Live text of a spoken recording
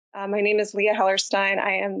My name is Leah Hellerstein.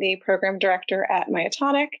 I am the program director at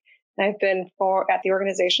Myotonic, and I've been at the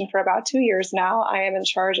organization for about 2 years now. I am in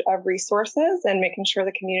charge of resources and making sure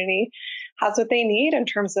the community has what they need in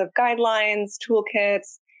terms of guidelines,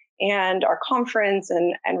 toolkits, and our conference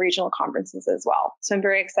and regional conferences as well. So I'm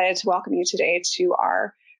very excited to welcome you today to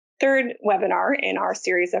our third webinar in our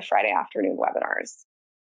series of Friday afternoon webinars.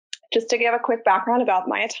 Just to give a quick background about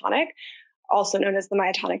Myotonic, also known as the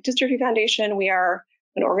Myotonic Dystrophy Foundation, we are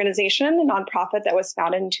an organization, a nonprofit that was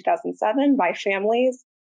founded in 2007 by families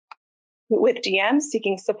with DM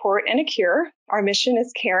seeking support and a cure. Our mission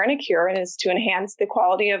is care and a cure, and is to enhance the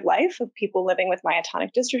quality of life of people living with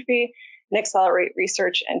myotonic dystrophy and accelerate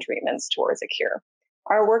research and treatments towards a cure.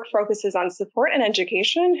 Our work focuses on support and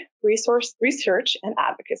education, research, and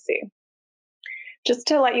advocacy. Just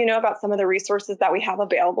to let you know about some of the resources that we have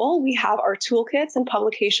available, we have our toolkits and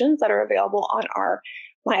publications that are available on our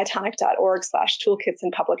myotonic.org/toolkits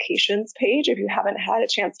and publications page. If you haven't had a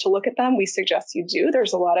chance to look at them, we suggest you do.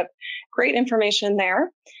 There's a lot of great information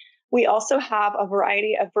there. We also have a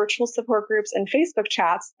variety of virtual support groups and Facebook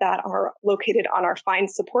chats that are located on our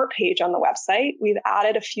Find Support page on the website. We've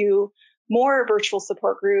added a few more virtual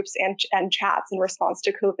support groups and chats in response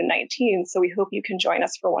to COVID-19, so we hope you can join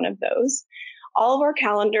us for one of those. All of our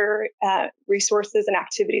calendar resources and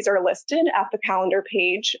activities are listed at the calendar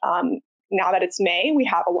page. Now that it's May, we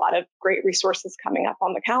have a lot of great resources coming up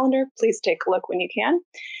on the calendar. Please take a look when you can.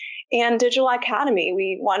 And Digital Academy,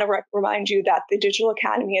 we want to remind you that the Digital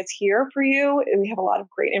Academy is here for you. And we have a lot of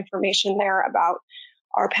great information there about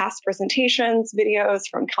our past presentations, videos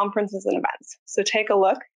from conferences and events. So take a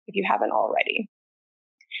look if you haven't already.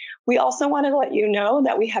 We also want to let you know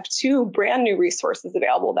that we have two brand new resources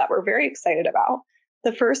available that we're very excited about.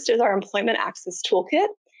 The first is our Employment Access Toolkit.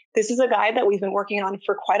 This is a guide that we've been working on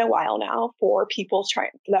for quite a while now for people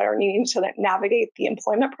that are needing to navigate the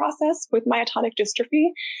employment process with myotonic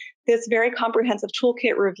dystrophy. This very comprehensive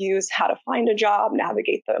toolkit reviews how to find a job,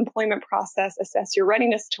 navigate the employment process, assess your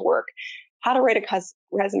readiness to work, how to write a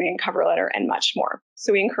resume and cover letter, and much more.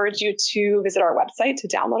 So we encourage you to visit our website to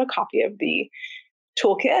download a copy of the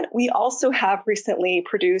toolkit. We also have recently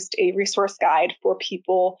produced a resource guide for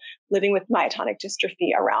people living with myotonic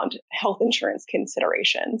dystrophy around health insurance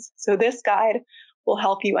considerations. So this guide will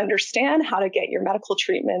help you understand how to get your medical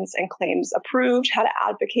treatments and claims approved, how to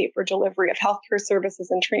advocate for delivery of healthcare services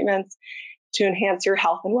and treatments to enhance your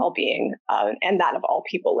health and well-being, and that of all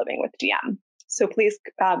people living with DM. So please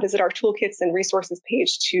visit our toolkits and resources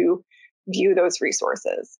page to view those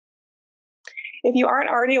resources. If you aren't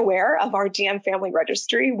already aware of our DM Family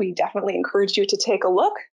Registry, we definitely encourage you to take a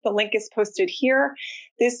look. The link is posted here.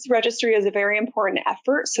 This registry is a very important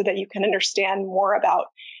effort so that you can understand more about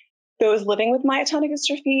those living with myotonic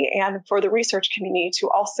dystrophy, and for the research community to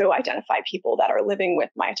also identify people that are living with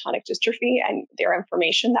myotonic dystrophy and their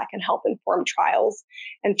information that can help inform trials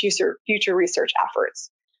and future research efforts.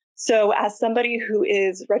 So as somebody who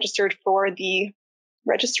is registered for the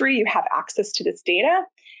registry, you have access to this data.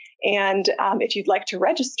 And if you'd like to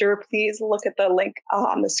register, please look at the link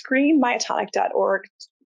on the screen,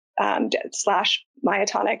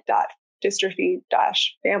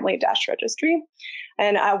 myotonic.org/myotonic.dystrophy-family-registry.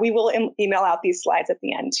 And we will email out these slides at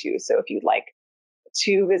the end too. So if you'd like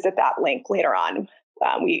to visit that link later on,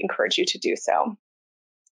 we encourage you to do so.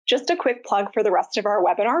 Just a quick plug for the rest of our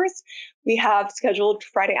webinars. We have scheduled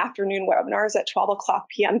Friday afternoon webinars at 12 o'clock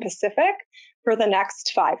p.m. Pacific for the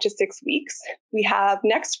next 5 to 6 weeks. We have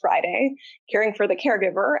next Friday, Caring for the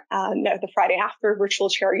Caregiver, the Friday after virtual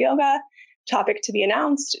chair yoga, topic to be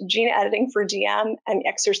announced, gene editing for DM, and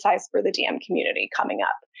exercise for the DM community coming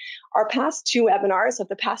up. Our past 2 webinars of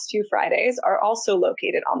the past few Fridays are also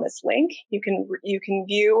located on this link. You can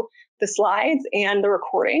view the slides and the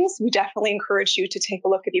recordings. We definitely encourage you to take a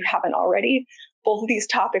look if you haven't already. Both of these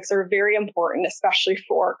topics are very important, especially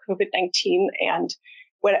for COVID-19 and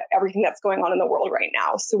everything that's going on in the world right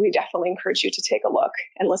now. So we definitely encourage you to take a look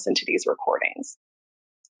and listen to these recordings.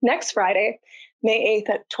 Next Friday, May 8th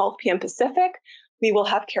at 12 p.m. Pacific, we will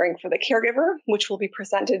have Caring for the Caregiver, which will be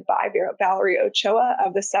presented by Valerie Ochoa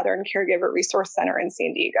of the Southern Caregiver Resource Center in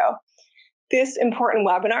San Diego. This important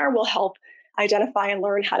webinar will help identify and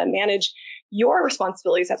learn how to manage your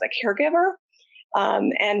responsibilities as a caregiver,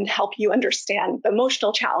 and help you understand the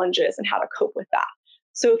emotional challenges and how to cope with that.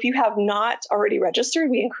 So if you have not already registered,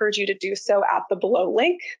 we encourage you to do so at the below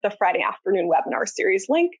link, the Friday afternoon webinar series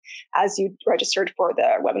link, as you registered for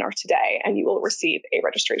the webinar today, and you will receive a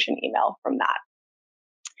registration email from that.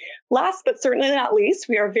 Last but certainly not least,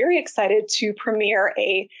 we are very excited to premiere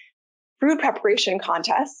a food preparation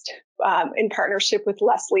contest in partnership with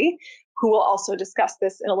Leslie, who will also discuss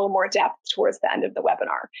this in a little more depth towards the end of the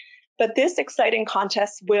webinar. But this exciting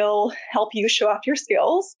contest will help you show off your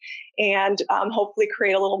skills and hopefully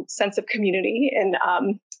create a little sense of community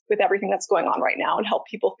with everything that's going on right now, and help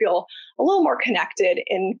people feel a little more connected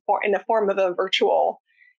in the form of a virtual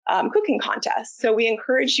cooking contest. So we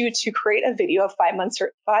encourage you to create a video of 5 minutes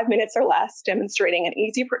or less demonstrating an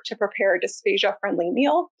easy to prepare dysphagia-friendly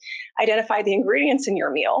meal, identify the ingredients in your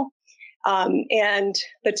meal, and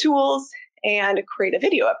the tools, and create a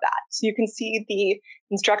video of that. So you can see the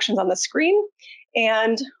instructions on the screen.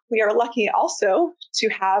 And we are lucky also to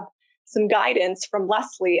have some guidance from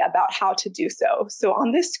Leslie about how to do so. So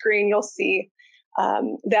on this screen, you'll see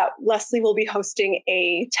that Leslie will be hosting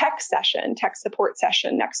a tech support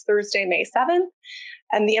session next Thursday, May 7th.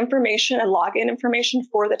 And the information and login information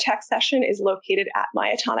for the tech session is located at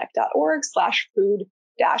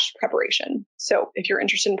myotonic.org/food-preparation. So if you're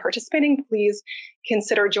interested in participating, please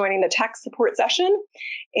consider joining the tech support session.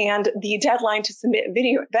 And the deadline to submit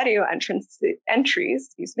video entries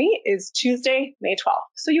is Tuesday, May 12th.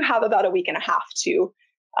 So you have about a week and a half to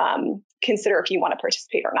consider if you want to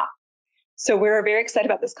participate or not. So we're very excited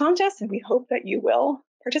about this contest, and we hope that you will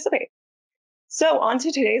participate. So on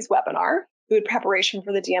to today's webinar, Food Preparation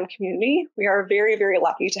for the DM Community. We are very, very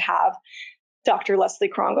lucky to have Dr. Leslie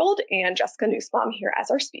Krongold and Jessica Nussbaum here as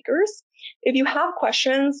our speakers. If you have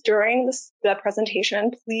questions during the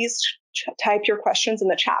presentation, please type your questions in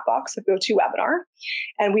the chat box of GoToWebinar,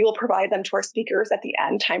 and we will provide them to our speakers at the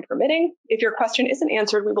end, time permitting. If your question isn't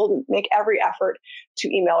answered, we will make every effort to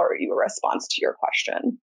email you a response to your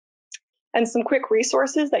question. And some quick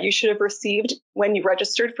resources that you should have received when you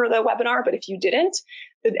registered for the webinar, but if you didn't,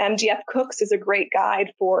 the MDF Cooks is a great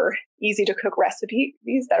guide for easy to cook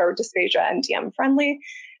recipes that are dysphagia and DM friendly.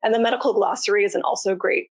 And the Medical Glossary is also a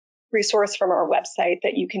great resource from our website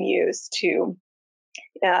that you can use to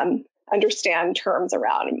understand terms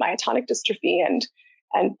around myotonic dystrophy and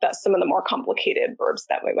some of the more complicated verbs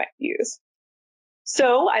that we might use.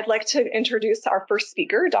 So I'd like to introduce our first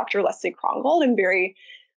speaker, Dr. Leslie Krongold. I'm very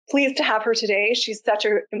pleased to have her today. She's such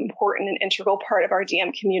an important and integral part of our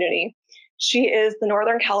DM community. She is the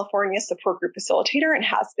Northern California Support Group Facilitator and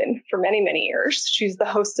has been for many, many years. She's the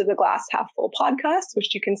host of the Glass Half Full podcast,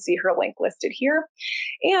 which you can see her link listed here.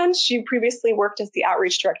 And she previously worked as the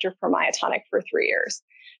Outreach Director for Myotonic for 3 years.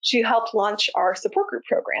 She helped launch our support group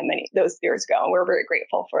program those years ago, and we're very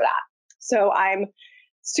grateful for that. So I'm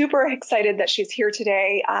super excited that she's here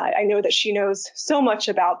today. I know that she knows so much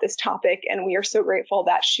about this topic, and we are so grateful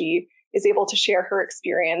that she is able to share her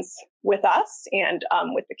experience with us and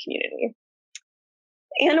with the community.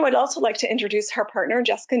 And I would also like to introduce her partner,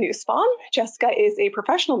 Jessica Nussbaum. Jessica is a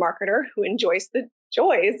professional marketer who enjoys the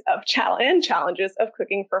joys of challenges of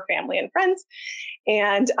cooking for family and friends.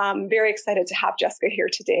 And I'm very excited to have Jessica here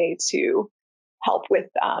today to help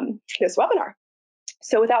with this webinar.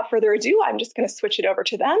 So without further ado, I'm just going to switch it over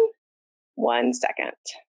to them. 1 second.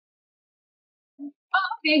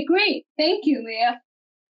 Okay, great. Thank you, Leah.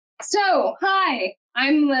 So, hi,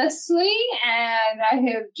 I'm Leslie, and I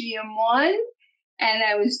have GM1, and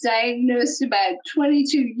I was diagnosed about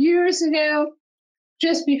 22 years ago,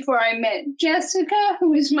 just before I met Jessica,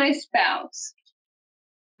 who is my spouse.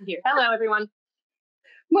 Here. Hello, everyone.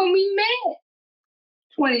 When we met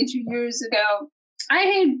 22 years ago, I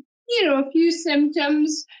had a few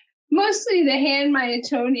symptoms, mostly the hand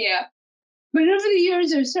myotonia. But over the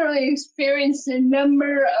years, I've certainly experienced a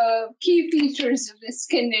number of key features of this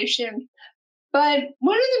condition. But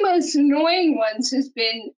one of the most annoying ones has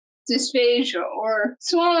been dysphagia, or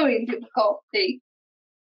swallowing difficulty.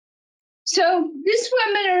 So this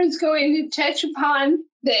webinar is going to touch upon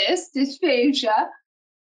this, dysphagia,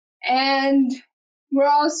 and we're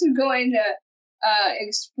also going to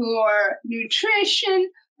explore nutrition,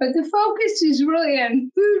 but the focus is really on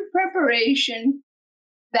food preparation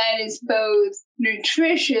that is both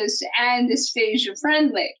nutritious and dysphagia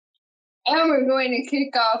friendly. And we're going to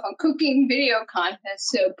kick off a cooking video contest,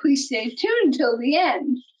 so please stay tuned until the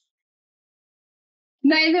end.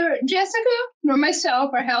 Neither Jessica nor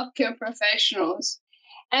myself are healthcare professionals,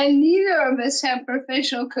 and neither of us have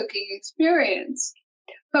professional cooking experience.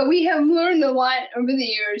 But we have learned a lot over the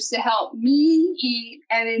years to help me eat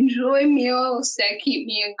and enjoy meals that keep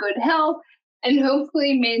me in good health and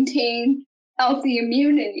hopefully maintain healthy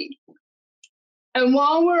immunity. And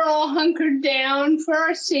while we're all hunkered down for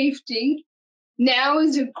our safety, now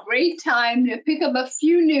is a great time to pick up a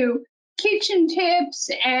few new kitchen tips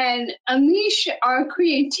and unleash our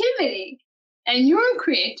creativity and your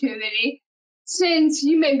creativity, since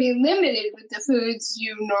you may be limited with the foods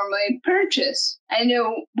you normally purchase. I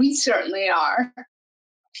know we certainly are.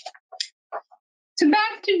 So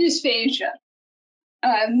back to dysphagia.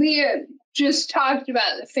 Leah just talked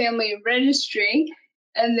about the family registry,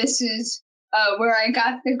 and this is where I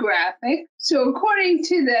got the graphic. So according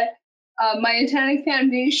to the Myotonic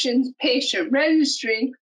Foundation's patient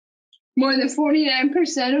registry, more than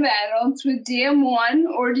 49% of adults with DM1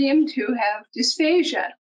 or DM2 have dysphagia.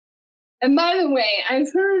 And by the way,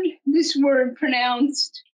 I've heard this word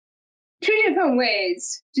pronounced two different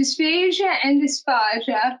ways, dysphagia and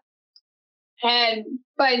dysphagia, and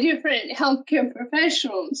by different healthcare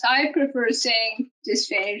professionals. I prefer saying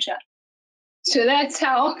dysphagia. So that's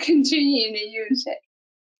how I'll continue to use it.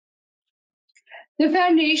 The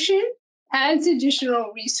foundation has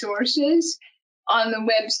additional resources on the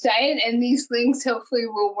website, and these links hopefully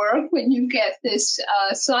will work when you get this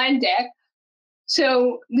slide deck.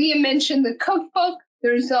 So Leah mentioned the cookbook.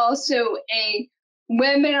 There's also a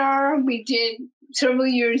webinar we did several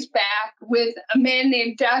years back with a man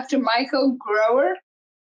named Dr. Michael Grower,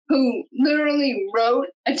 who literally wrote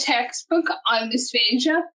a textbook on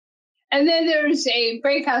dysphagia. And then there's a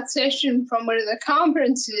breakout session from one of the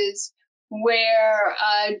conferences where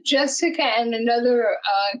Jessica and another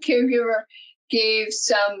caregiver gave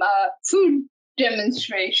some food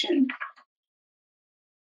demonstration.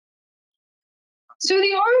 So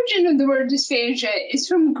the origin of the word dysphagia is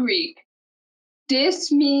from Greek.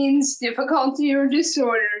 Dys means difficulty or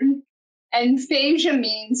disorder, and phagia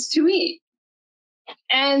means to eat.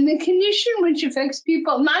 And the condition which affects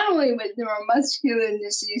people not only with neuromuscular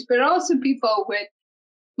disease, but also people with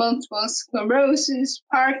multiple sclerosis,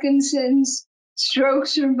 Parkinson's, stroke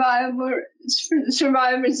survivors,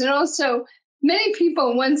 and also many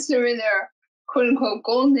people, once they're in their quote-unquote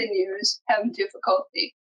golden years, have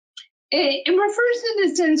difficulty. It refers to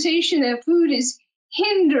the sensation that food is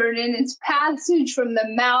hindered in its passage from the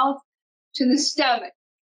mouth to the stomach.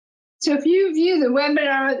 So if you view the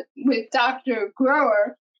webinar with Dr.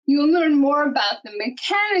 Grower, you'll learn more about the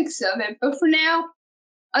mechanics of it. But for now,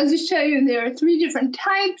 I'll just tell you there are three different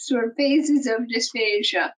types or phases of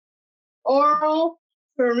dysphagia: oral,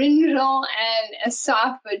 pharyngeal, and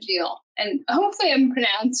esophageal. And hopefully I'm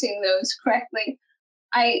pronouncing those correctly.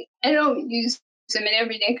 I don't use them in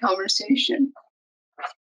everyday conversation.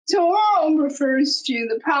 So oral refers to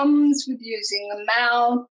the problems with using the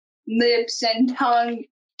mouth, lips, and tongue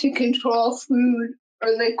to control food or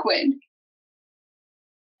liquid.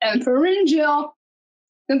 And pharyngeal,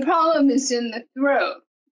 the problem is in the throat.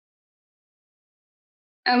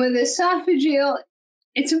 And with esophageal,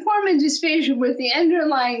 it's a form of dysphagia where the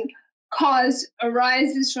underlying cause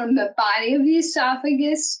arises from the body of the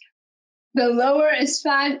esophagus, the lower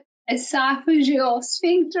esophageal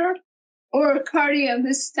sphincter, or cardia of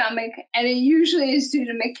the stomach, and it usually is due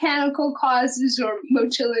to mechanical causes or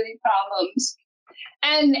motility problems.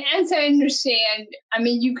 And as I understand, I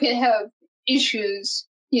mean, you can have issues,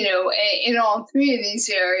 in all three of these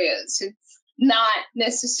areas. It's not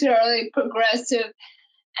necessarily progressive,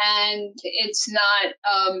 and it's not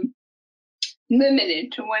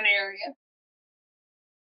limited to one area.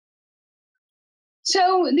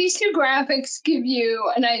 So these two graphics give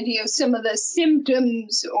you an idea of some of the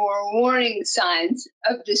symptoms or warning signs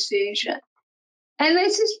of dysphagia. And I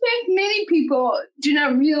suspect many people do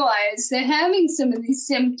not realize that having some of these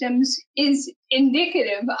symptoms is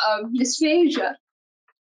indicative of dysphagia.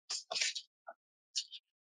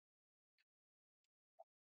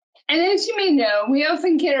 And as you may know, we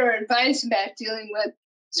often get our advice about dealing with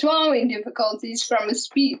swallowing difficulties from a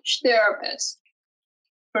speech therapist.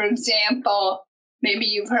 For example, maybe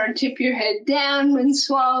you've heard tip your head down when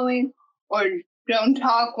swallowing, or don't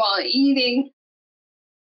talk while eating.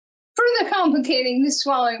 Further complicating the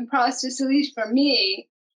swallowing process, at least for me,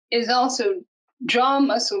 is also jaw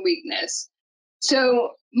muscle weakness.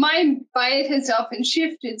 So my bite has often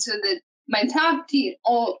shifted so that my top teeth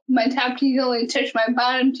only touch my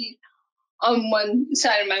bottom teeth on one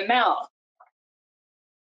side of my mouth.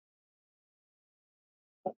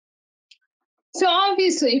 So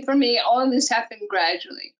obviously for me, all of this happened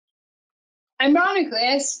gradually. Ironically,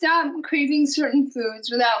 I stopped craving certain foods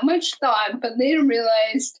without much thought, but later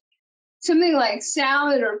realized something like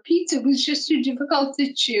salad or pizza was just too difficult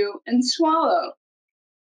to chew and swallow.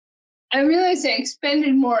 I realized I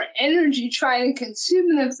expended more energy trying to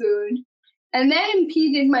consume the food, and that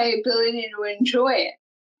impeded my ability to enjoy it.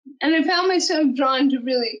 And I found myself drawn to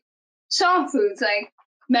really soft foods like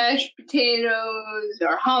mashed potatoes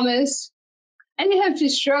or hummus. I didn't have to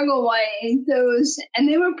struggle while I ate those, and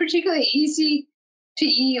they were particularly easy to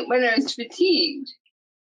eat when I was fatigued.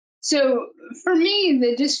 So for me,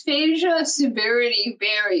 the dysphagia severity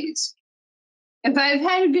varies. If I've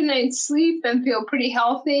had a good night's sleep and feel pretty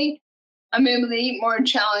healthy, I'm able to eat more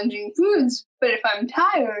challenging foods, but if I'm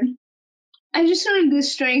tired, I just don't have the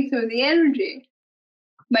strength or the energy.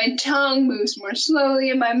 My tongue moves more slowly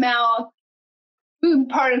in my mouth. Food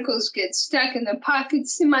particles get stuck in the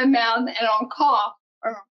pockets in my mouth, and I'll cough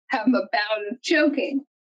or have a bout of choking.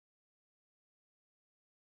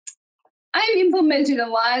 I've implemented a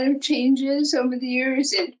lot of changes over the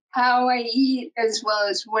years in how I eat as well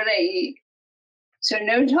as what I eat. So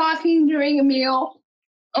no talking during a meal,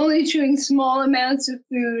 only chewing small amounts of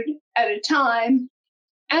food at a time,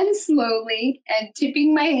 and slowly, and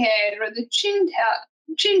tipping my head or the chin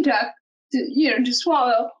tuck to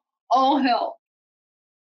swallow, all help.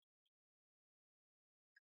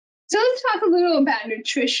 So let's talk a little about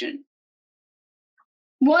nutrition.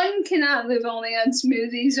 One cannot live only on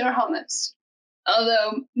smoothies or hummus,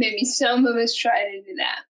 although maybe some of us try to do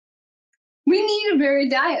that. We need a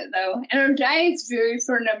varied diet, though, and our diets vary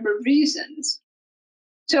for a number of reasons.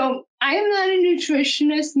 So I am not a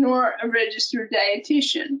nutritionist nor a registered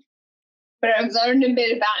dietitian, but I've learned a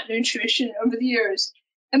bit about nutrition over the years.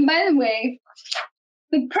 And by the way,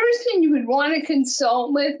 the person you would want to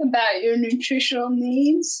consult with about your nutritional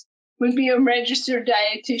needs would be a registered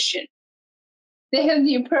dietitian. They have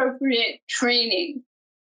the appropriate training.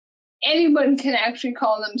 Anyone can actually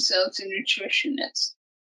call themselves a nutritionist.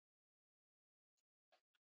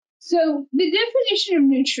 So the definition of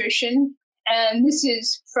nutrition, and this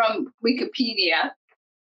is from Wikipedia,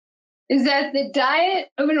 is that the diet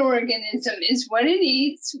of an organism is what it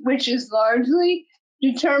eats, which is largely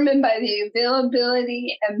determined by the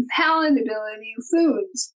availability and palatability of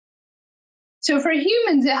foods. So for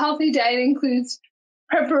humans, a healthy diet includes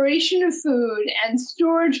preparation of food and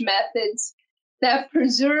storage methods that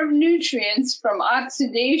preserve nutrients from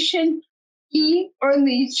oxidation, heat, or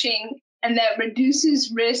leaching, and that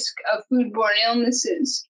reduces risk of foodborne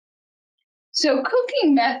illnesses. So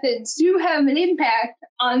cooking methods do have an impact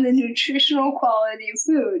on the nutritional quality of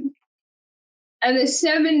food. And the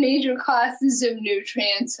 7 major classes of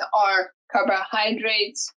nutrients are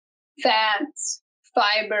carbohydrates, fats,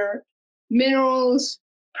 fiber, minerals,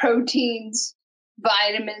 proteins,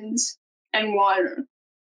 vitamins, and water.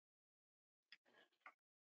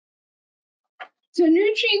 So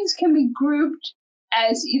nutrients can be grouped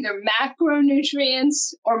as either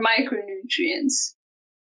macronutrients or micronutrients.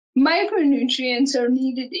 Micronutrients are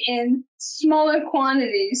needed in smaller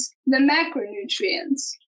quantities than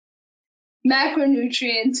macronutrients.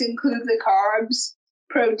 Macronutrients include the carbs,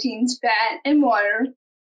 proteins, fat, and water,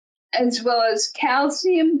 as well as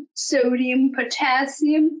calcium, sodium,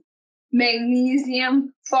 potassium,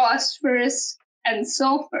 magnesium, phosphorus, and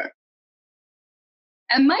sulfur.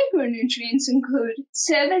 And micronutrients include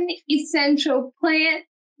 7 essential plant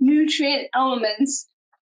nutrient elements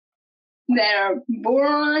that are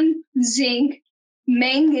boron, zinc,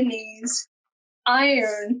 manganese,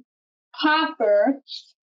 iron, copper,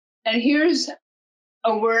 and here's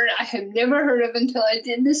a word I have never heard of until I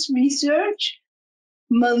did this research,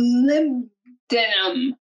 molybdenum,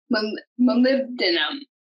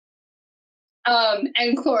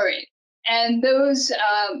 and chlorine. And those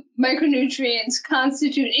micronutrients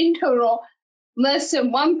constitute in total less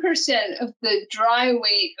than 1% of the dry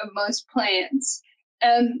weight of most plants.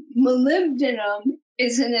 Molybdenum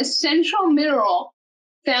is an essential mineral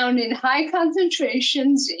found in high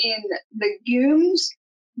concentrations in legumes,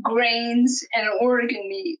 grains, and organ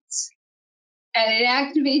meats. And it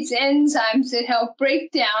activates enzymes that help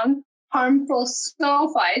break down harmful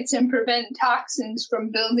sulfites and prevent toxins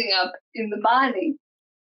from building up in the body.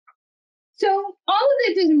 So all of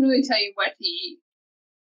that doesn't really tell you what to eat.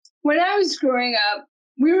 When I was growing up,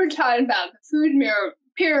 we were taught about the food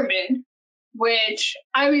pyramid, which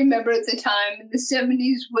I remember at the time in the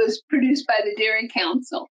 70s was produced by the Dairy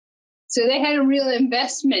Council. So they had a real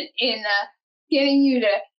investment in getting you to,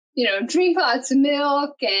 drink lots of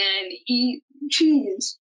milk and eat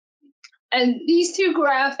cheese. And these 2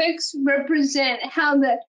 graphics represent how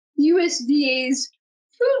the USDA's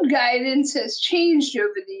food guidance has changed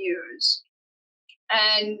over the years.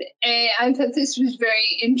 And I thought this was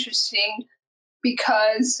very interesting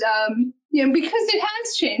because, because it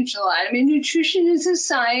has changed a lot. I mean, nutrition is a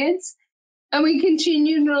science, and we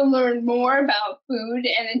continue to learn more about food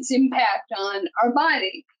and its impact on our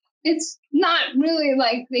body. It's not really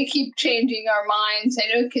like they keep changing our minds.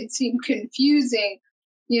 I know it can seem confusing,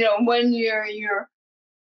 when you're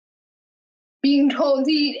being told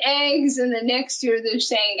to eat eggs, and the next year they're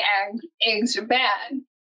saying eggs are bad.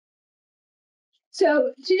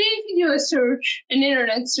 So today, if you do an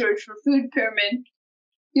internet search for food pyramid,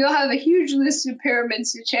 you'll have a huge list of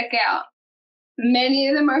pyramids to check out. Many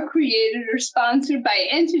of them are created or sponsored by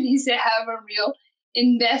entities that have a real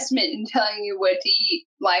investment in telling you what to eat,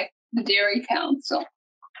 like the Dairy Council.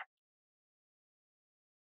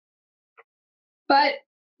 But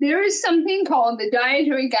there is something called the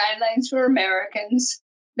Dietary Guidelines for Americans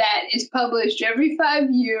that is published every 5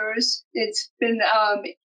 years. It's been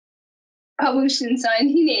published since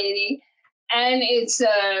 1980, and it's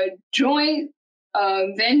a joint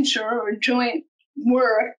venture or joint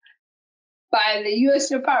work by the U.S.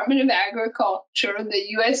 Department of Agriculture,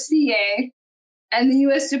 the USDA, and the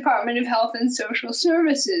U.S. Department of Health and Social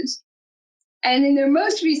Services. And in their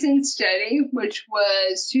most recent study, which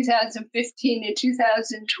was 2015 to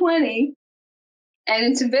 2020, and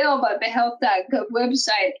it's available at the health.gov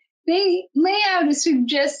website, they lay out a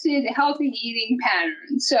suggested healthy eating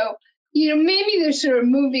pattern. So, maybe they're sort of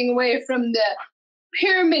moving away from the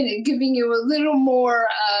pyramid and giving you a little more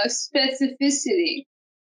specificity.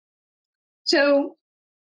 So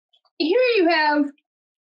here you have,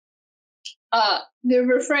 they're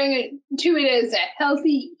referring to it as a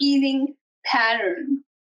healthy eating pattern.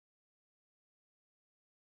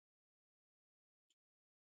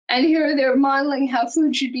 And here they're modeling how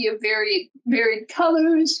food should be of varied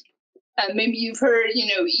colors. Maybe you've heard,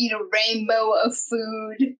 eat a rainbow of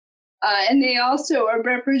food. And they also are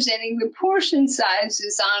representing the portion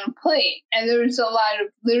sizes on a plate. And there's a lot of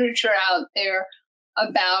literature out there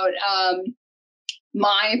about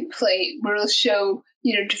My Plate, where it'll show,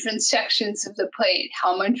 different sections of the plate,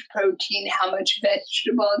 how much protein, how much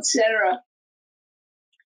vegetable, etc.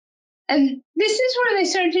 And this is where they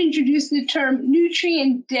start to introduce the term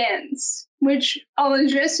nutrient dense, which I'll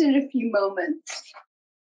address in a few moments.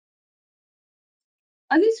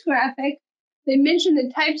 On this graphic, they mention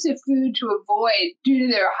the types of food to avoid due to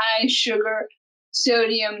their high sugar,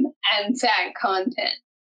 sodium, and fat content.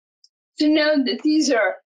 So note that these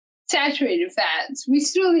are saturated fats. We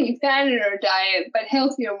still need fat in our diet, but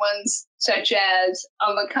healthier ones such as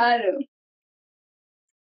avocado.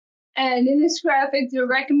 And in this graphic, they're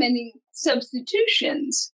recommending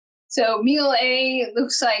substitutions. So meal A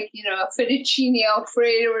looks like, a fettuccine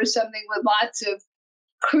alfredo or something with lots of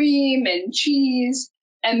cream and cheese.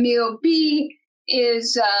 And meal B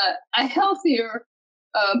is a healthier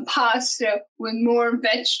pasta with more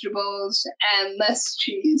vegetables and less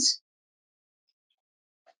cheese.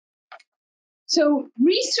 So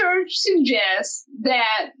research suggests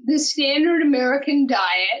that the standard American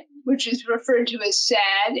diet, which is referred to as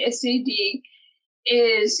SAD, S-A-D,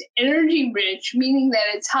 is energy rich, meaning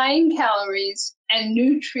that it's high in calories and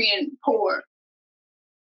nutrient poor.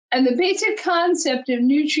 And the basic concept of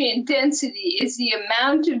nutrient density is the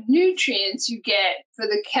amount of nutrients you get for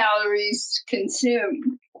the calories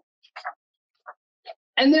consumed.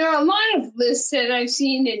 And there are a lot of lists that I've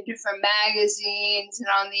seen in different magazines and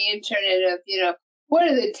on the internet of, what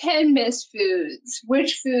are the 10 best foods?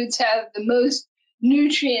 Which foods have the most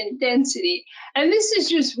nutrient density? And this is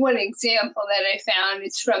just one example that I found.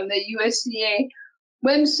 It's from the USDA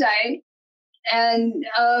website. And,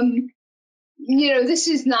 this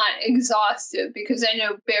is not exhaustive because I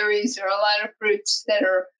know berries are a lot of fruits that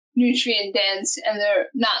are nutrient dense and they're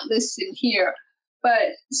not listed here.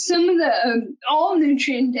 But some of the, all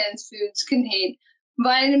nutrient dense foods contain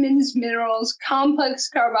vitamins, minerals, complex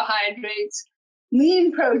carbohydrates,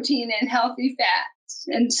 lean protein, and healthy fats.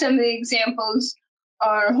 And some of the examples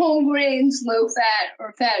are whole grains, low fat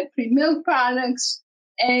or fat-free milk products,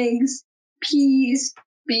 eggs, peas,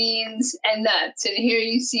 beans, and nuts. And here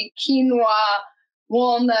you see quinoa,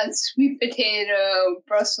 walnuts, sweet potato,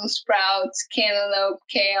 Brussels sprouts, cantaloupe,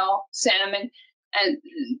 kale, salmon. And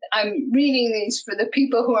I'm reading these for the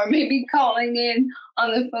people who are maybe calling in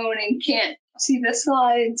on the phone and can't see the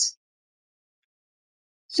slides.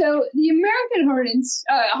 So the American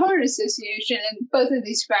Heart Association, and both of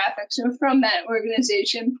these graphics are from that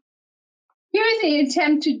organization. Here they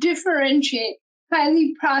attempt to differentiate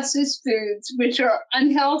highly processed foods, which are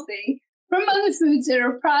unhealthy, from other foods that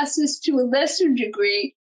are processed to a lesser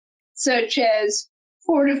degree, such as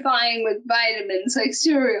fortifying with vitamins like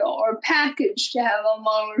cereal or packaged to have a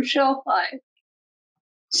longer shelf life.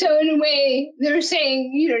 So in a way, they're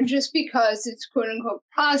saying, just because it's quote unquote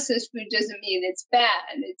processed food doesn't mean it's bad.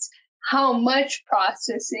 It's how much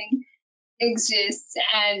processing exists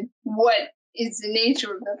and what is the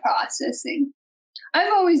nature of the processing.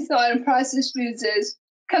 I've always thought of processed foods as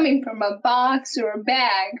coming from a box or a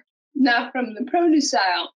bag, not from the produce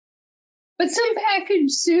aisle. But some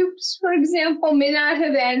packaged soups, for example, may not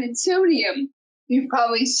have added sodium. You've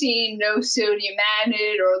probably seen no sodium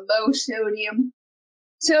added or low sodium.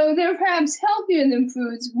 So they're perhaps healthier than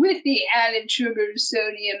foods with the added sugars,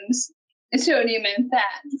 sodium and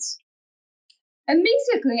fats. And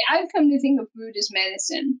basically, I've come to think of food as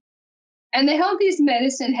medicine. And the healthiest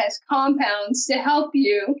medicine has compounds to help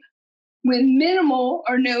you with minimal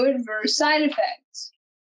or no adverse side effects.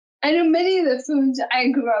 I know many of the foods I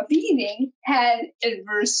grew up eating had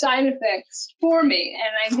adverse side effects for me.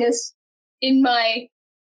 And I guess in my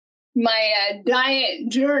diet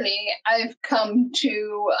journey, I've come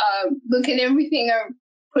to look at everything I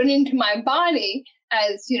put into my body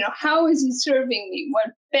as, how is it serving me?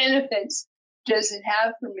 What benefits does it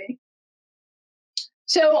have for me?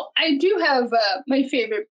 So I do have my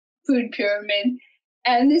favorite food pyramid,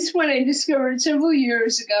 and this one I discovered several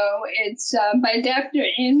years ago. It's by Dr.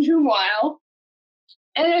 Andrew Weil,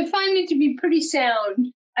 and I find it to be pretty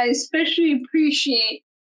sound. I especially appreciate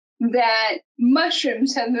that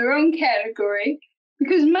mushrooms have their own category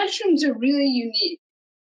because mushrooms are really unique.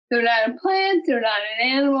 They're not a plant, they're not an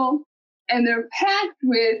animal, and they're packed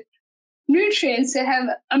with nutrients that have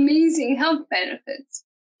amazing health benefits.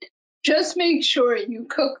 Just make sure you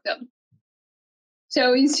cook them.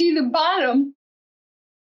 So you see the bottom,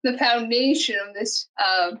 the foundation of this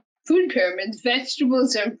food pyramid,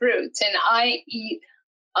 vegetables and fruits. And I eat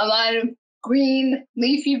a lot of green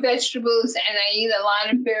leafy vegetables and I eat a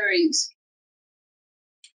lot of berries.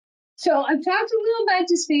 So I've talked a little about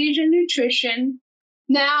dysphagia nutrition.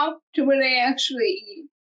 Now to what I actually eat.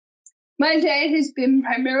 My diet has been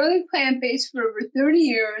primarily plant-based for over 30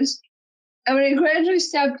 years. And when I gradually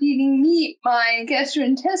stopped eating meat, my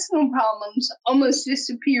gastrointestinal problems almost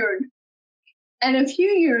disappeared. And a few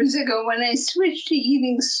years ago, when I switched to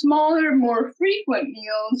eating smaller, more frequent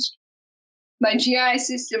meals, my GI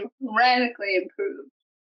system radically improved.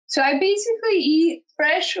 So I basically eat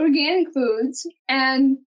fresh organic foods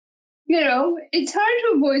and, it's hard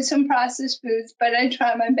to avoid some processed foods, but I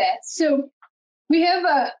try my best. So we have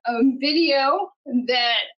a video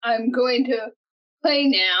that I'm going to play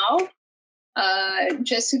now.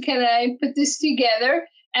 Jessica and I put this together,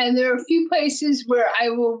 and there are a few places where I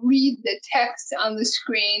will read the text on the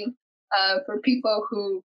screen for people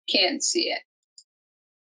who can't see it.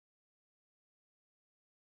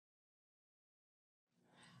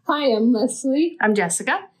 Hi, I'm Leslie. I'm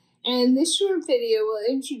Jessica. And this short video will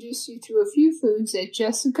introduce you to a few foods that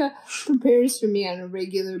Jessica prepares for me on a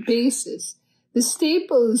regular basis. The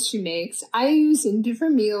staples she makes, I use in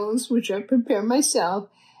different meals, which I prepare myself,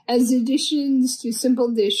 as additions to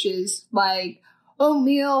simple dishes like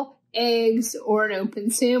oatmeal, eggs, or an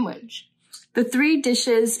open sandwich. The 3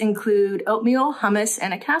 dishes include oatmeal, hummus,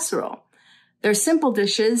 and a casserole. They're simple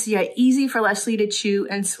dishes, yet easy for Leslie to chew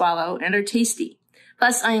and swallow, and are tasty.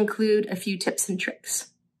 Plus, I include a few tips and tricks.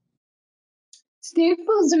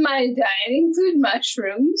 Staples in my diet include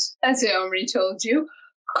mushrooms, as I already told you,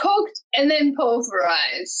 cooked and then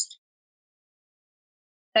pulverized.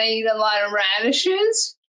 I eat a lot of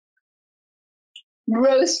radishes,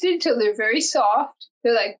 roasted till they're very soft.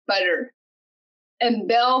 They're like butter. And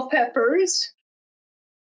bell peppers,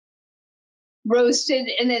 roasted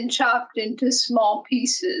and then chopped into small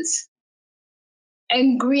pieces.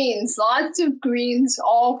 And greens, lots of greens,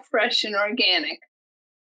 all fresh and organic.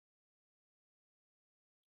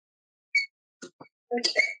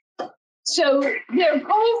 So they're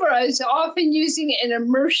pulverized, often using an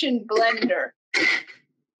immersion blender.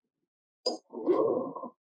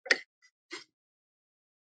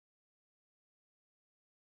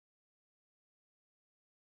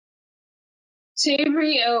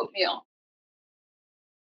 Savory oatmeal.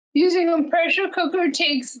 Using a pressure cooker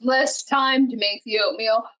takes less time to make the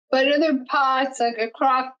oatmeal, but other pots, like a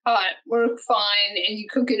crock pot, work fine, and you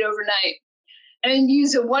cook it overnight. And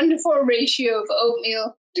use a 1-to-4 ratio of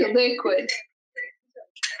oatmeal to liquid.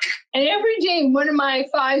 And every day, one of my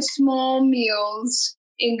 5 small meals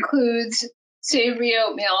includes savory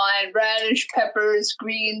oatmeal. I add radish, peppers,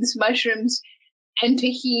 greens, mushrooms, and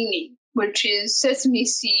tahini, which is sesame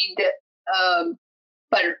seed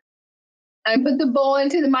butter. I put the bowl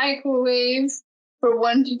into the microwave for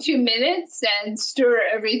 1 to 2 minutes and stir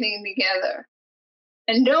everything together.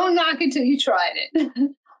 And don't knock it till you tried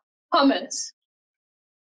it. Hummus.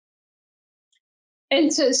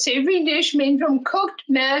 It's a savory dish made from cooked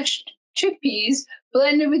mashed chickpeas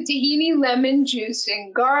blended with tahini, lemon juice,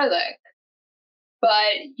 and garlic.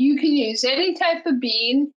 But you can use any type of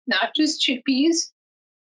bean, not just chickpeas.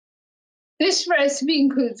 This recipe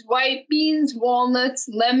includes white beans, walnuts,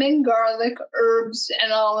 lemon, garlic, herbs,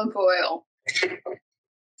 and olive oil.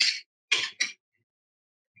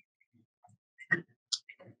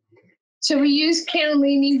 So we use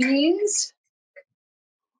cannellini beans.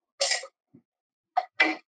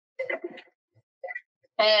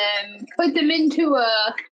 And put them into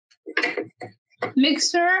a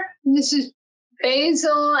mixer. This is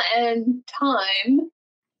basil and thyme.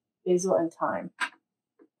 Basil and thyme.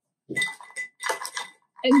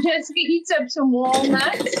 And Jessica heats up some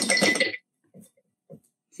walnuts.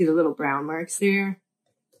 See the little brown marks there?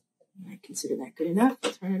 I consider that good enough.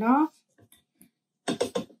 Turn it off.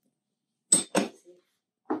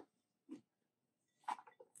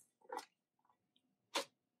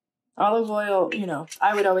 Olive oil, you know,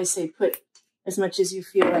 I would always say put as much as you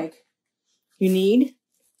feel like you need,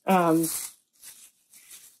 both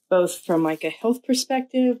from like a health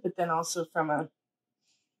perspective, but then also from a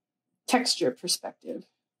texture perspective.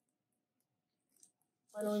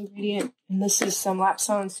 Final ingredient, and this is some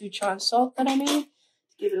Lapsang Souchong salt that I made to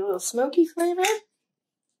give it a little smoky flavor.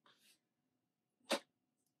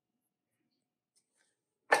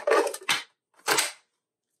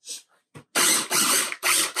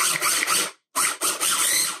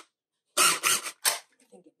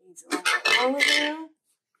 You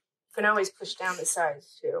can always push down the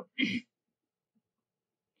sides too.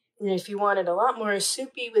 And if you wanted a lot more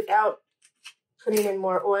soupy without putting in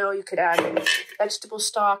more oil, you could add vegetable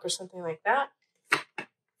stock or something like that.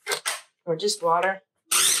 Or just water.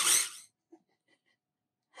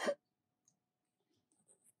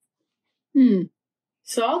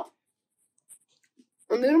 Salt?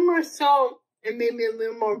 A little more salt and maybe a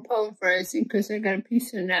little more pulverizing because I got a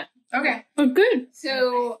piece of that. Okay. Oh, good.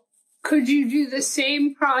 So, could you do the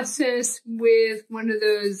same process with one of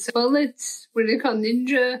those bullets? What are they called?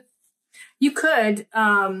 Ninja? You could.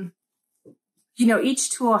 You know, each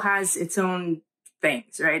tool has its own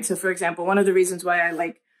things, right? So, for example, one of the reasons why I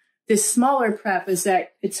like this smaller prep is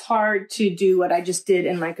that it's hard to do what I just did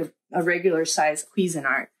in like a regular size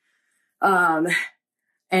Cuisinart.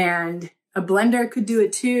 And a blender could do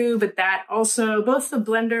it too, but that also, both the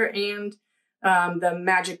blender and the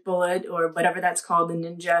magic bullet or whatever that's called, the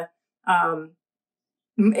Ninja,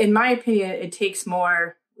 in my opinion, it takes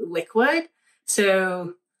more liquid.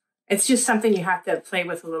 So it's just something you have to play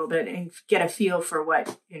with a little bit and get a feel for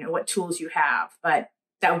what, you know, what tools you have. But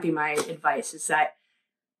that would be my advice, is that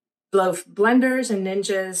both blenders and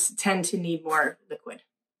Ninjas tend to need more liquid.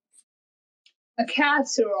 A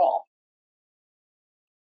casserole.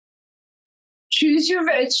 Choose your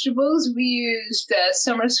vegetables. We used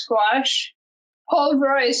summer squash.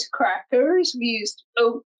 Pulverized crackers. We used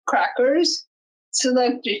oat crackers.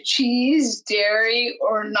 Select a cheese, dairy,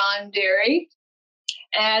 or non-dairy.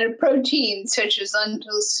 Add a protein such as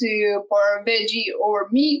lentil soup or a veggie or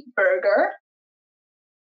meat burger.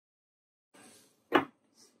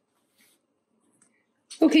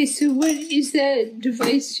 Okay, so what is that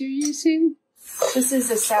device you're using? This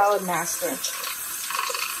is a Salad Master.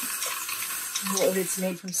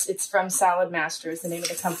 It's from Salad Master is the name of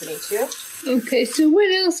the company too. Okay, so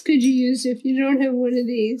what else could you use if you don't have one of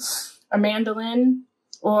these? A mandolin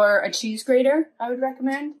or a cheese grater, I would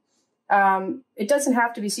recommend. It doesn't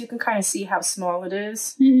have to be, so you can kind of see how small it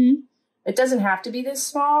is. Mm-hmm. It doesn't have to be this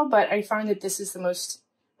small, but I find that this is the most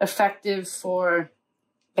effective for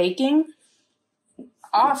baking.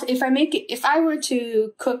 If I were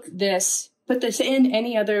to cook this, put this in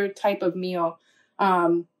any other type of meal,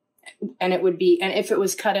 and if it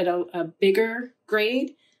was cut at a bigger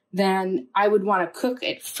grade, then I would want to cook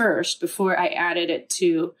it first before I added it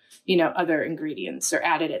to, you know, other ingredients or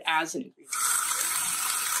added it as an ingredient.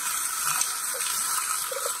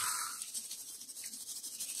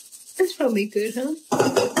 That's probably good, huh?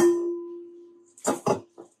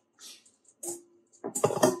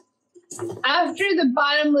 After the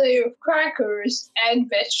bottom layer of crackers, add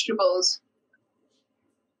vegetables.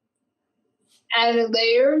 Add a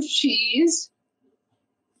layer of cheese.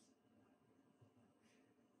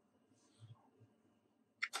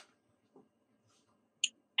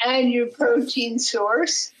 Add your protein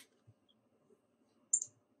source.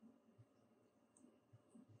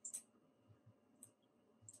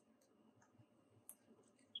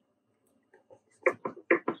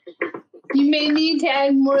 You may need to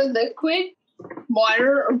add more liquid,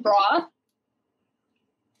 water or broth,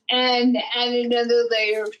 and add another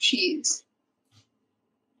layer of cheese.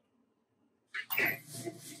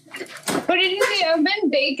 Put it in the oven,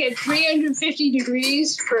 bake at 350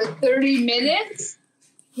 degrees for 30 minutes.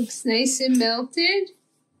 Looks nice and melted.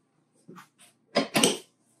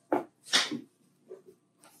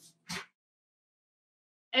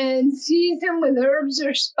 And season with herbs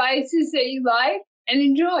or spices that you like and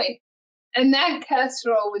enjoy. And that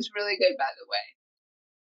casserole was really good, by the way.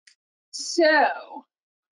 So,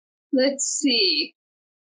 let's see.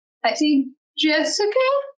 I think Jessica?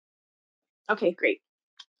 Okay, great.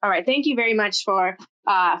 All right, thank you very much for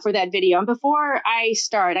that video. And before I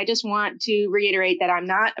start, I just want to reiterate that I'm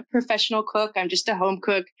not a professional cook. I'm just a home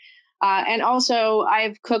cook. And also,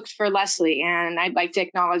 I've cooked for Leslie, and I'd like to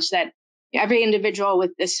acknowledge that every individual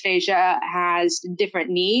with dysphagia has different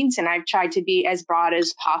needs, and I've tried to be as broad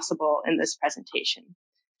as possible in this presentation.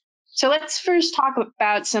 So let's first talk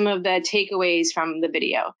about some of the takeaways from the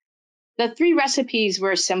video. The 3 recipes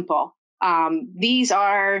were simple. These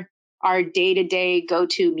are our day-to-day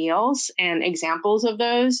go-to meals and examples of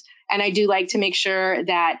those. And I do like to make sure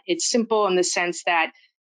that it's simple in the sense that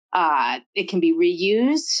it can be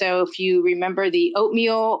reused. So if you remember the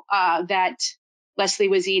oatmeal that Leslie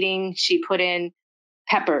was eating, she put in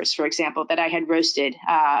peppers, for example, that I had roasted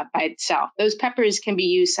by itself. Those peppers can be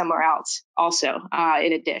used somewhere else also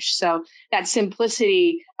in a dish. So that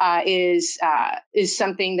simplicity is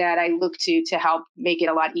something that I look to help make it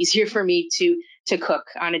a lot easier for me to cook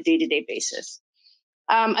on a day-to-day basis.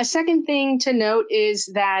 A second thing to note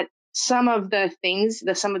is that some of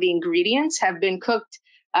the ingredients have been cooked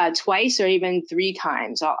twice or even 3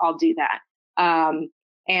 times. I'll do that.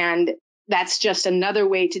 And that's just another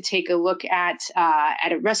way to take a look at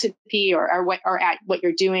a recipe or at what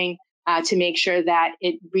you're doing to make sure that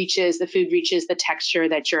the food reaches the texture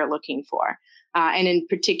that you're looking for. And in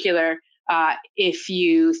particular, if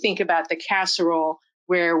you think about the casserole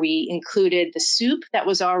where we included the soup that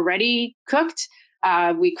was already cooked,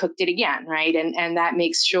 we cooked it again, right? And that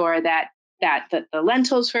makes sure that the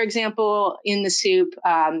lentils, for example, in the soup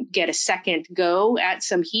get a second go at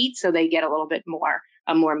some heat, so they get a little bit more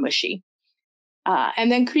mushy.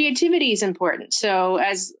 And then creativity is important. So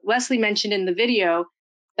as Leslie mentioned in the video,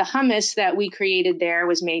 the hummus that we created there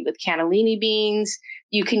was made with cannellini beans.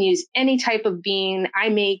 You can use any type of bean. I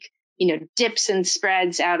make, dips and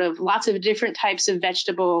spreads out of lots of different types of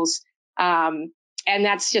vegetables. And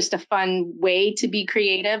that's just a fun way to be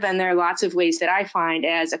creative. And there are lots of ways that I find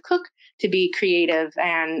as a cook to be creative.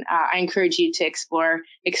 And I encourage you to explore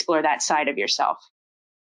that side of yourself.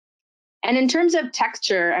 And in terms of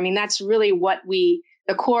texture, I mean, that's really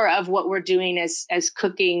the core of what we're doing as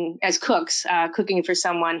cooks, cooking for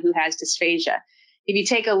someone who has dysphagia. If you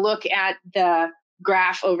take a look at the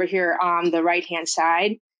graph over here on the right-hand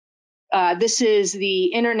side, this is from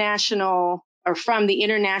the International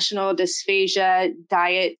Dysphagia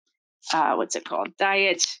Diet,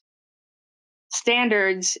 Diet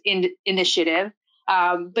Standards Initiative.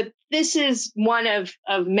 But this is one of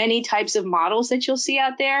many types of models that you'll see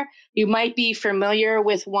out there. You might be familiar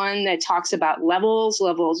with one that talks about levels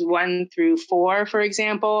 1 through 4, for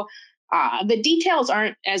example. The details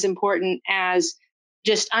aren't as important as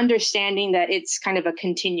just understanding that it's kind of a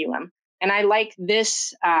continuum. And I like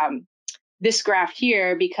this graph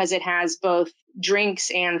here because it has both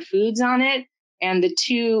drinks and foods on it, and the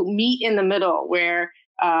 2 meet in the middle, where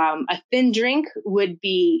a thin drink would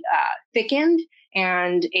be thickened,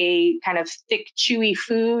 and a kind of thick, chewy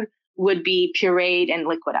food would be pureed and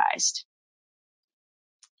liquidized.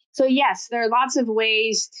 So yes, there are lots of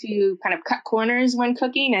ways to kind of cut corners when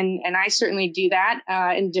cooking, and I certainly do that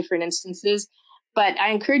in different instances. But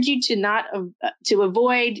I encourage you to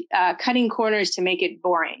avoid cutting corners to make it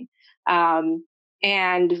boring. And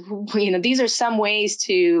these are some ways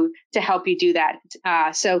to help you do that.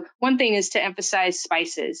 So one thing is to emphasize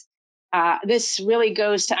spices. This really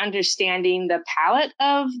goes to understanding the palate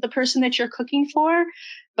of the person that you're cooking for.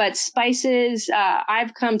 But spices,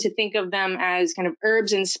 I've come to think of them as kind of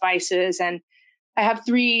herbs and spices. And I have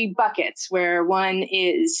 3 buckets, where one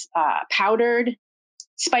is powdered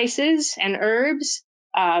spices and herbs.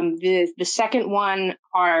 The second one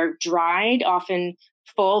are dried, often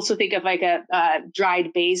full. So think of like a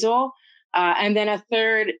dried basil. And then a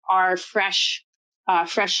third are fresh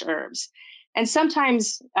herbs. And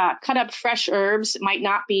sometimes cut up fresh herbs might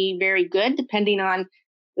not be very good, depending on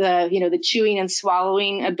the chewing and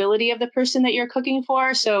swallowing ability of the person that you're cooking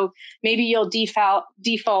for. So maybe you'll default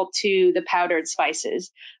to the powdered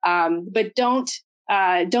spices, but don't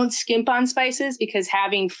skimp on spices, because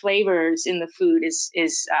having flavors in the food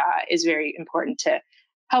is very important to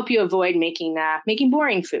help you avoid making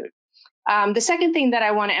boring food. The second thing that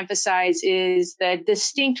I want to emphasize is the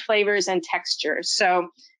distinct flavors and textures. So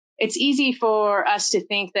it's easy for us to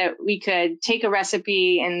think that we could take a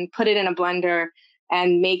recipe and put it in a blender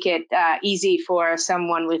and make it easy for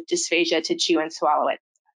someone with dysphagia to chew and swallow it.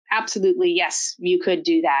 Absolutely, yes, you could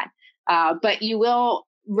do that. But you will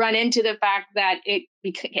run into the fact that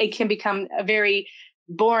it can become a very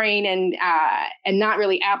boring and not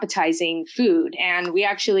really appetizing food. And we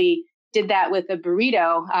actually did that with a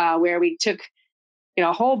burrito, where we took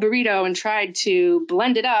a whole burrito and tried to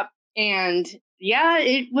blend it up. And yeah,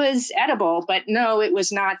 it was edible, but no, it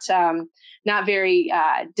was not very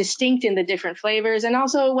distinct in the different flavors, and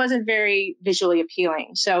also it wasn't very visually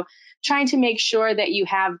appealing. So trying to make sure that you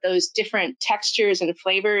have those different textures and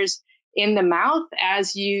flavors in the mouth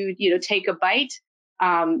as you take a bite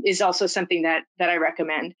is also something that I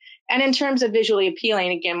recommend. And in terms of visually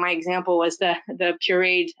appealing, again, my example was the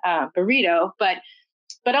pureed burrito,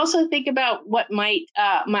 but also think about what might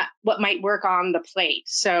work on the plate.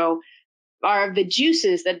 So are the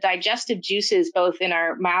juices, the digestive juices, both in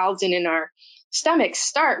our mouths and in our stomachs,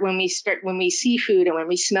 start when we see food and when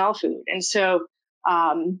we smell food. And so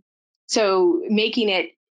making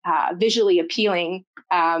it visually appealing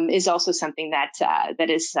is also something that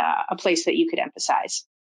is a place that you could emphasize.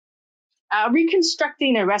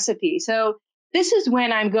 Reconstructing a recipe. So this is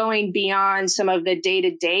when I'm going beyond some of the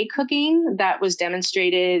day-to-day cooking that was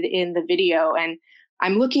demonstrated in the video, and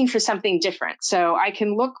I'm looking for something different. So I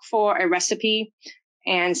can look for a recipe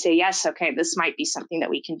and say, yes, okay, this might be something that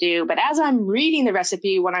we can do. But as I'm reading the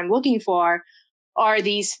recipe, what I'm looking for are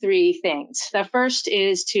these three things. The first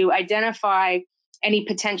is to identify any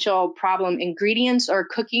potential problem ingredients or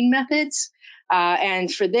cooking methods.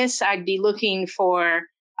 And for this, I'd be looking for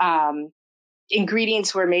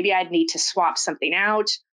ingredients where maybe I'd need to swap something out,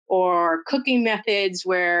 or cooking methods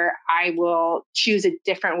where I will choose a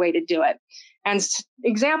different way to do it. And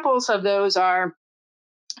examples of those are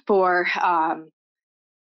for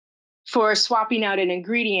swapping out an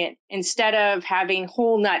ingredient. Instead of having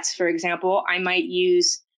whole nuts, for example, I might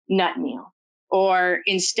use nut meal. Or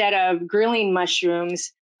instead of grilling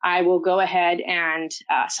mushrooms, I will go ahead and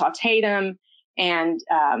saute them and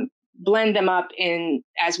blend them up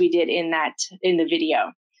as we did in the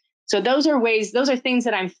video. So those are things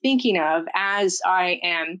that I'm thinking of as I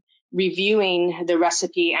am reviewing the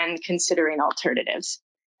recipe and considering alternatives.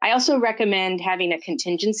 I also recommend having a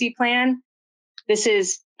contingency plan.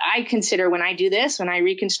 I consider when I do this, when I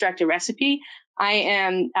reconstruct a recipe, I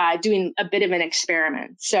am doing a bit of an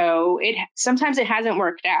experiment. So sometimes it hasn't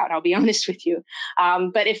worked out, I'll be honest with you.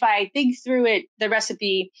 But if I think through the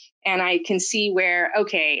recipe, and I can see where,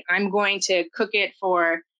 okay, I'm going to cook it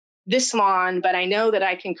for this lawn, but I know that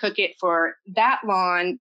I can cook it for that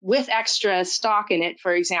lawn with extra stock in it,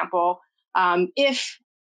 for example. If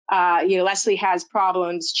Leslie has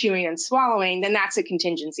problems chewing and swallowing, then that's a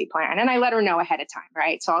contingency plan. And I let her know ahead of time,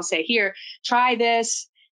 right? So I'll say, here, try this.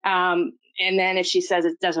 And then if she says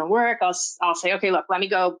it doesn't work, I'll say, okay, look, let me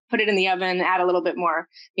go put it in the oven, add a little bit more,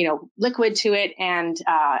 liquid to it, and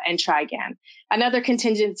try again. Another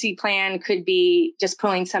contingency plan could be just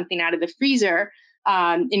pulling something out of the freezer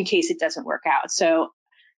in case it doesn't work out. So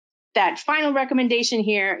that final recommendation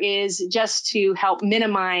here is just to help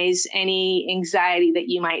minimize any anxiety that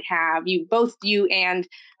you might have, both you and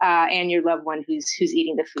your loved one who's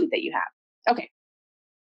eating the food that you have. Okay.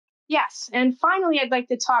 Yes. And finally, I'd like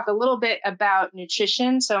to talk a little bit about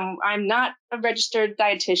nutrition. So I'm not a registered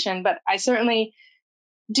dietitian, but I certainly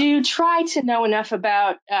do try to know enough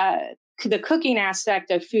about the cooking aspect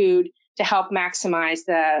of food to help maximize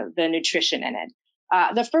the nutrition in it.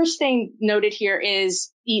 The first thing noted here is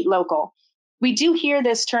eat local. We do hear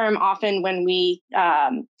this term often when we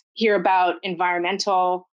hear about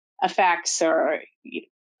environmental effects or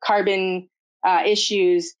carbon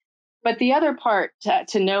issues. But the other part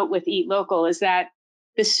to note with eat local is that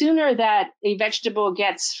the sooner that a vegetable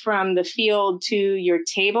gets from the field to your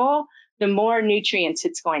table, the more nutrients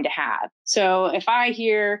it's going to have. So if I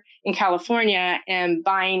here in California am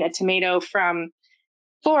buying a tomato from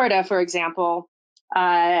Florida, for example,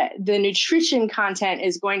 the nutrition content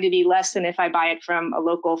is going to be less than if I buy it from a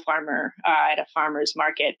local farmer at a farmer's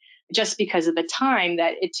market, just because of the time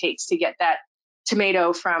that it takes to get that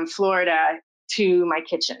tomato from Florida to my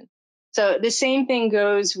kitchen. So the same thing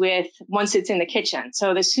goes with once it's in the kitchen.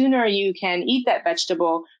 So the sooner you can eat that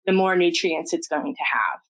vegetable, the more nutrients it's going to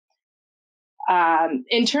have.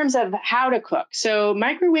 In terms of how to cook, so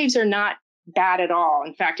microwaves are not bad at all.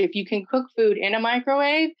 In fact, if you can cook food in a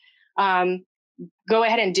microwave, go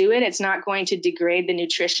ahead and do it. It's not going to degrade the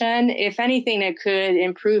nutrition. If anything, it could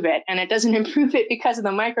improve it. And it doesn't improve it because of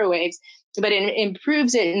the microwaves, but it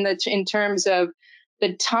improves it in terms of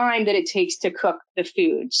the time that it takes to cook the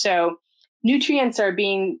food. So nutrients are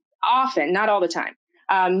being often, not all the time,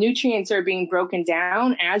 nutrients are being broken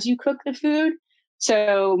down as you cook the food.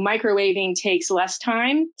 So microwaving takes less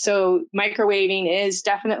time. So microwaving is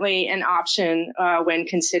definitely an option when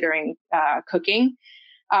considering cooking.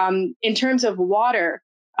 In terms of water,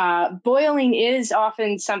 boiling is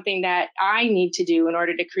often something that I need to do in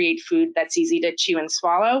order to create food that's easy to chew and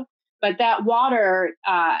swallow. But that water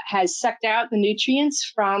has sucked out the nutrients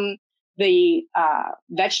from the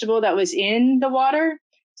vegetable that was in the water.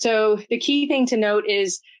 So the key thing to note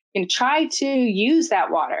is try to use that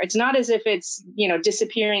water. It's not as if it's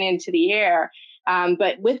disappearing into the air,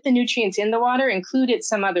 but with the nutrients in the water, include it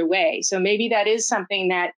some other way. So maybe that is something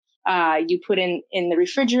that you put in the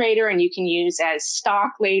refrigerator and you can use as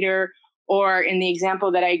stock later. Or in the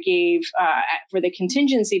example that I gave for the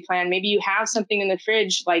contingency plan, maybe you have something in the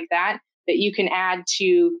fridge like that you can add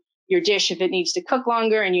to your dish if it needs to cook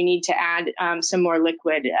longer and you need to add some more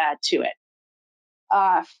liquid to it.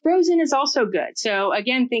 Frozen is also good. So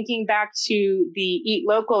again, thinking back to the Eat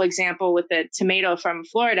Local example with the tomato from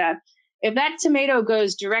Florida, if that tomato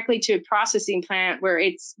goes directly to a processing plant where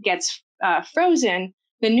it gets frozen,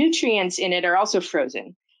 the nutrients in it are also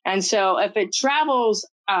frozen. And so if it travels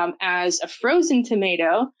as a frozen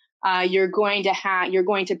tomato, you're going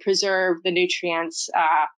to preserve the nutrients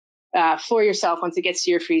for yourself once it gets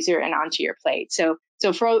to your freezer and onto your plate. So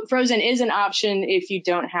frozen is an option if you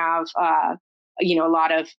don't have a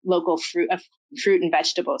lot of local fruit and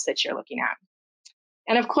vegetables that you're looking at.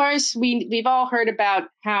 And of course, we've all heard about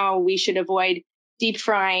how we should avoid deep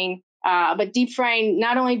frying. But deep frying,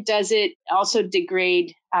 not only does it also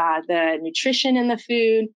degrade the nutrition in the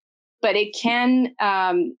food, but it can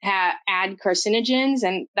add carcinogens,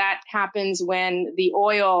 and that happens when the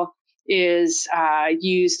oil is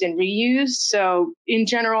used and reused. So in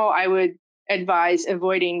general, I would advise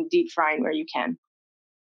avoiding deep frying where you can.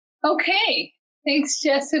 Okay, thanks,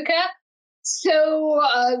 Jessica. So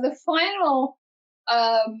the final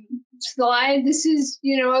slide, this is,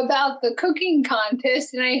 about the cooking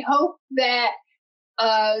contest, and I hope that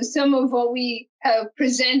some of what we have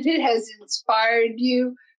presented has inspired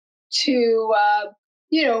you to,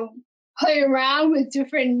 play around with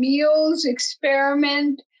different meals,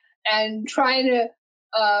 experiment, and try to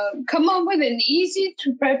come up with an easy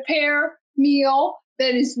to prepare meal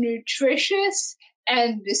that is nutritious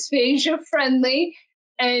and dysphagia friendly.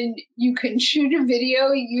 And you can shoot a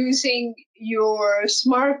video using your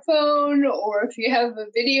smartphone, or if you have a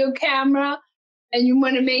video camera and you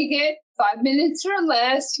want to make it 5 minutes or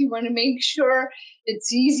less, you want to make sure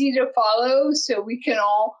it's easy to follow so we can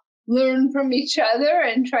all learn from each other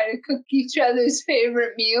and try to cook each other's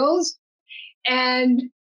favorite meals. And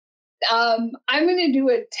I'm going to do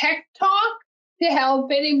a tech talk to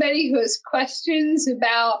help anybody who has questions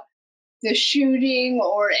about the shooting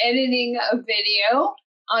or editing a video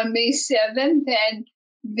on May 7th. And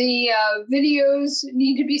the videos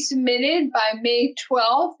need to be submitted by May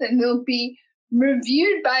 12th, and they'll be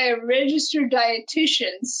reviewed by a registered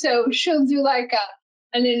dietitian. So she'll do like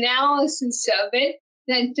an analysis of it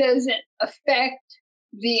that doesn't affect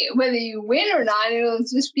whether you win or not. It'll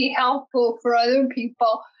just be helpful for other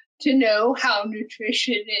people to know how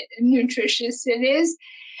nutritious it is.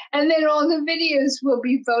 And then all the videos will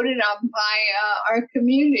be voted on by our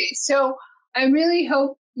community. So I really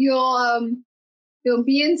hope you'll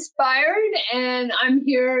be inspired, and I'm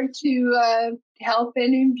here to help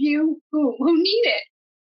any of you who need it.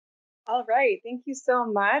 All right. Thank you so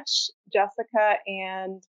much, Jessica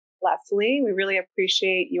and Leslie. We really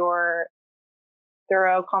appreciate your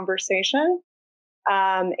thorough conversation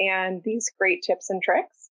and these great tips and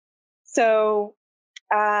tricks. So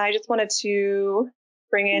I just wanted to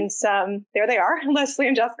bring in there they are, Leslie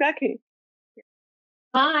and Jessica.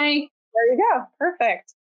 Hi. There you go.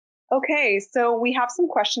 Perfect. Okay, so we have some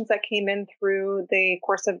questions that came in through the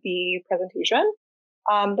course of the presentation.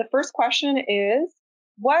 The first question is,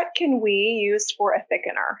 what can we use for a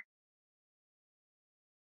thickener?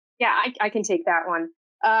 Yeah, I can take that one.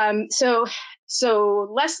 So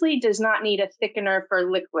Leslie does not need a thickener for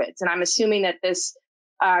liquids, and I'm assuming that this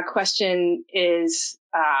question is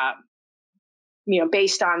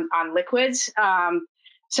based on liquids.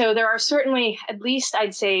 So there are certainly at least,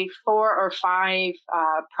 I'd say, 4 or 5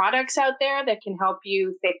 products out there that can help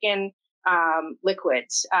you thicken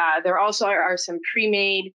liquids. There also are some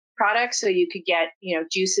pre-made products, so you could get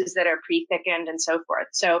juices that are pre-thickened and so forth.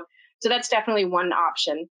 So that's definitely one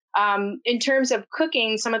option. In terms of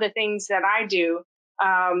cooking, some of the things that I do,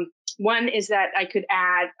 one is that I could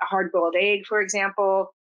add a hard-boiled egg, for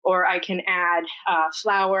example, or I can add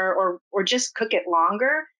flour, or just cook it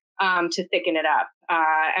longer to thicken it up.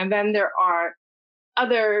 And then there are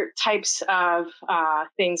other types of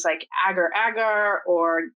things like agar-agar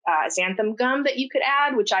or xanthan gum that you could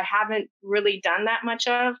add, which I haven't really done that much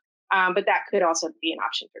of, but that could also be an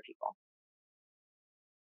option for people.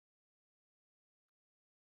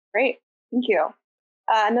 Great, thank you.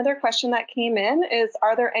 Another question that came in is,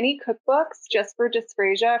 are there any cookbooks just for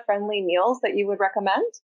dysphagia-friendly meals that you would recommend?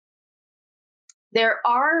 There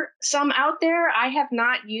are some out there. I have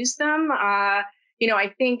not used them. I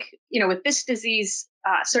think, with this disease,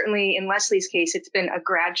 certainly in Leslie's case, it's been a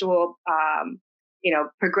gradual,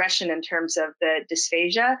 progression in terms of the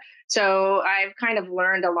dysphagia. So I've kind of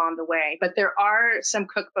learned along the way, but there are some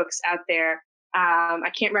cookbooks out there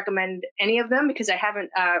I can't recommend any of them because I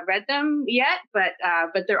haven't read them yet, but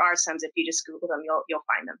there are some. If you just Google them, you'll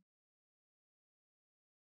find them.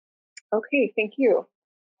 Okay, thank you.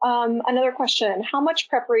 Another question, how much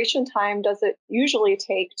preparation time does it usually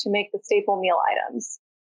take to make the staple meal items?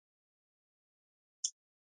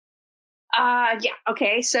 Yeah,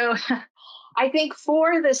 okay. So I think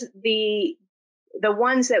for the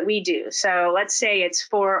ones that we do, so let's say it's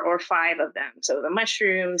 4 or 5 of them. So the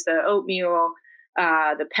mushrooms, the oatmeal,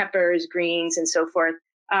 the peppers, greens, and so forth.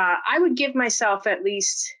 I would give myself at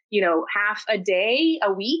least, half a day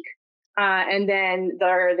a week. And then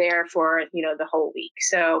they're there for, the whole week.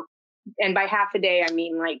 So, and by half a day, I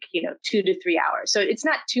mean 2 to 3 hours. So it's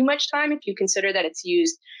not too much time if you consider that it's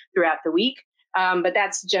used throughout the week. But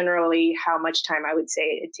that's generally how much time I would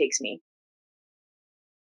say it takes me.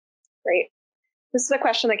 Great. This is a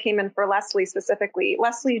question that came in for Leslie specifically.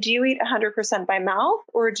 Leslie, do you eat 100% by mouth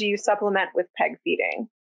or do you supplement with peg feeding?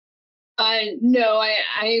 No,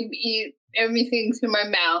 I eat everything through my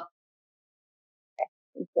mouth. Okay,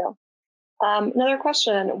 thank you. Another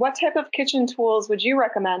question, what type of kitchen tools would you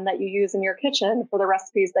recommend that you use in your kitchen for the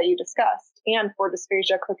recipes that you discussed and for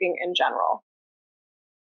dysphagia cooking in general?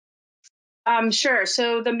 Sure.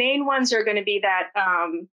 So the main ones are going to be that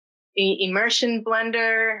immersion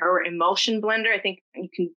blender or emulsion blender. I think you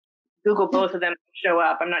can Google both of them to show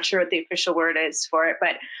up. I'm not sure what the official word is for it,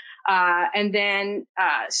 but and then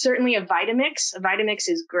certainly a Vitamix. A Vitamix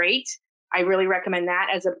is great. I really recommend that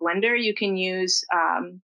as a blender. You can use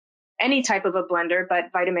any type of a blender,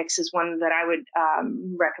 but Vitamix is one that I would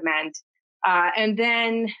recommend. And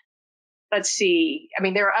then let's see. I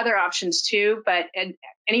mean, there are other options too, but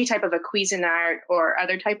any type of a Cuisinart or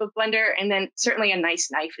other type of blender, and then certainly a nice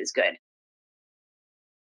knife is good.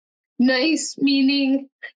 Nice meaning?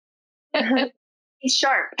 He's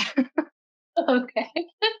sharp. Okay.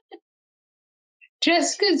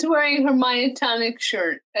 Jessica's wearing her Myotonic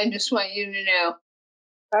shirt. I just want you to know.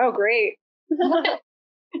 Oh, great.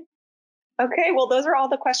 Okay, well, those are all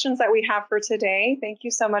the questions that we have for today. Thank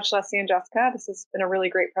you so much, Leslie and Jessica. This has been a really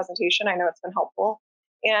great presentation. I know it's been helpful.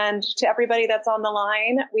 And to everybody that's on the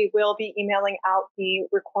line, we will be emailing out the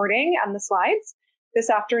recording and the slides this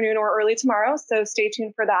afternoon or early tomorrow, so stay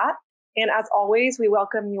tuned for that. And as always, we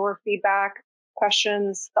welcome your feedback,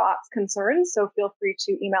 questions, thoughts, concerns, so feel free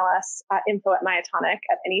to email us at info@myotonic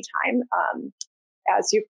at any time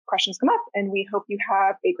as your questions come up. And we hope you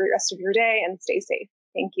have a great rest of your day and stay safe.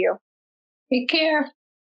 Thank you. Take care.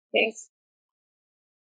 Thanks.